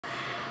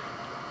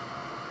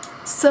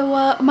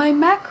So my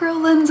macro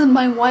lens and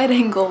my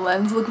wide-angle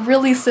lens look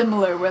really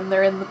similar when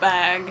they're in the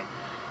bag.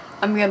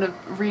 I'm gonna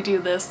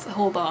redo this,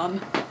 hold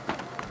on.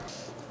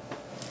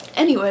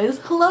 Anyways,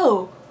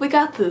 hello! We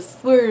got this.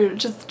 We're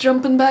just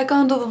jumping back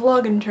onto the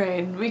vlogging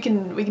train. We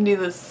can do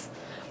this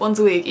once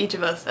a week, each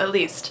of us, at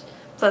least.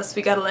 Plus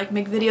we gotta like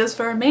make videos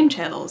for our main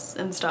channels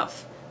and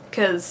stuff.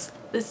 Cause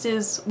this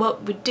is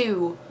what we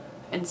do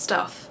and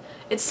stuff.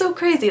 It's so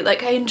crazy,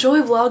 like I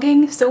enjoy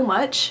vlogging so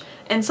much,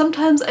 and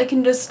sometimes I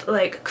can just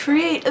like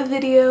create a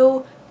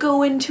video,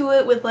 go into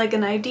it with like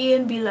an idea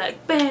and be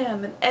like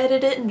bam, and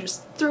edit it and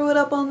just throw it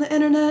up on the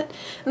internet,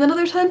 and then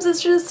other times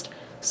it's just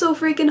so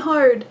freaking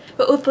hard.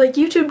 But with like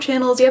YouTube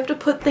channels you have to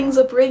put things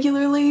up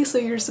regularly so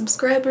your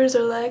subscribers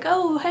are like,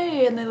 oh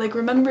hey, and they like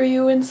remember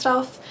you and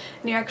stuff,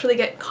 and you actually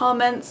get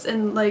comments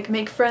and like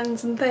make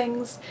friends and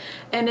things,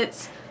 and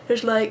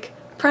there's like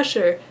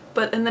pressure,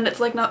 and then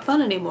it's like not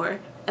fun anymore.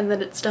 And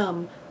then it's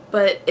dumb.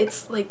 But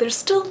it's like there's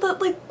still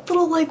that like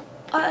little like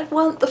I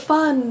want the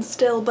fun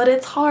still, but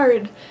it's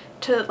hard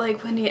to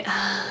like when you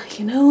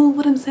know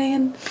what I'm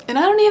saying? And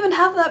I don't even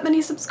have that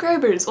many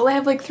subscribers. Well, I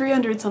have like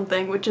 300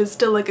 something, which is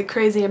still like a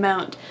crazy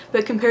amount,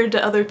 but compared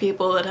to other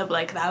people that have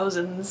like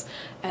thousands,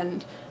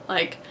 and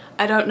like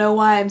I don't know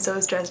why I'm so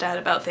stressed out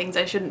about things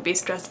I shouldn't be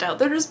stressed out.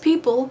 They're just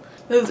people.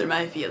 Those are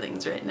my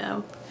feelings right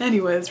now.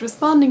 Anyways,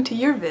 responding to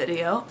your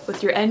video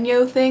with your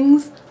Enyo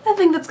things, I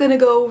think that's gonna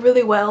go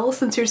really well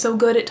since you're so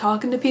good at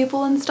talking to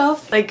people and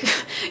stuff. Like,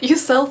 you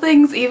sell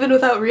things even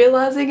without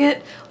realizing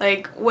it.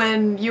 Like,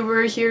 when you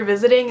were here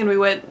visiting and we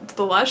went to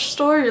the Lush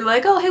store, you're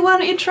like, oh hey, why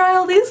don't you try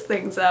all these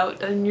things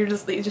out? And you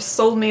just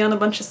sold me on a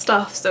bunch of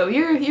stuff, so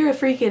you're a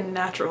freaking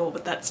natural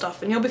with that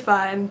stuff and you'll be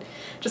fine.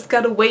 Just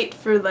gotta wait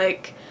for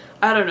like,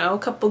 I don't know, a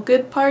couple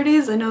good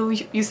parties. I know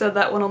you said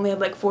that one only had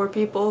like 4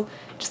 people.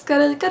 Just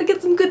gotta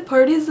get some good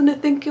parties and I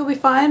think you'll be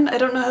fine. I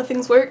don't know how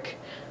things work,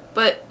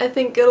 but I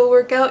think it'll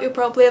work out. You'll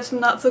probably have some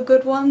not so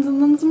good ones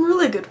and then some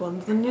really good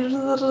ones, and you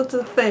just lots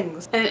of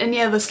things. And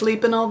yeah, the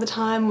sleeping all the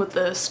time with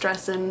the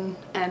stressing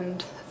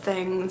and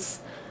things,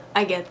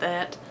 I get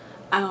that.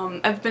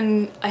 I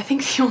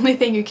think the only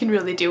thing you can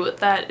really do with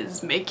that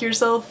is make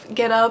yourself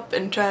get up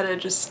and try to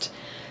just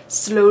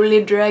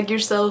slowly drag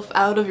yourself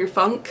out of your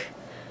funk.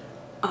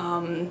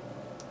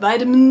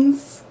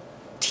 Vitamins,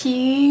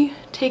 tea,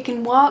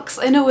 taking walks.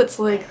 I know it's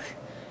like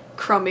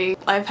crummy.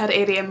 I've had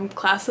 8 AM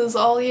classes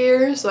all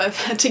year, so I've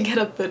had to get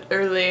up a bit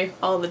early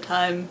all the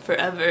time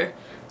forever,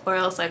 or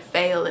else I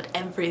fail at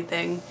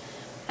everything,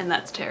 and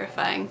that's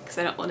terrifying because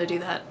I don't want to do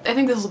that. I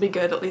think this will be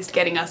good, at least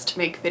getting us to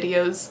make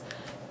videos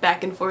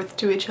back and forth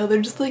to each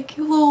other, just like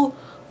a little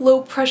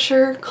low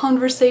pressure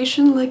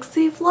conversation, like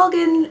see,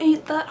 vlogging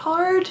ain't that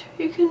hard.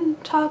 You can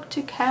talk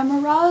to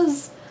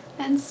cameras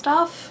and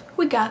stuff.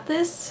 We got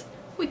this.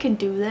 We can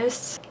do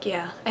this.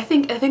 Yeah, I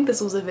think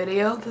this was a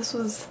video. This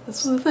was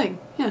a thing.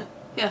 Yeah,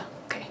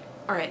 okay.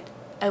 Alright.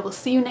 I will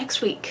see you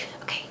next week.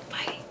 Okay.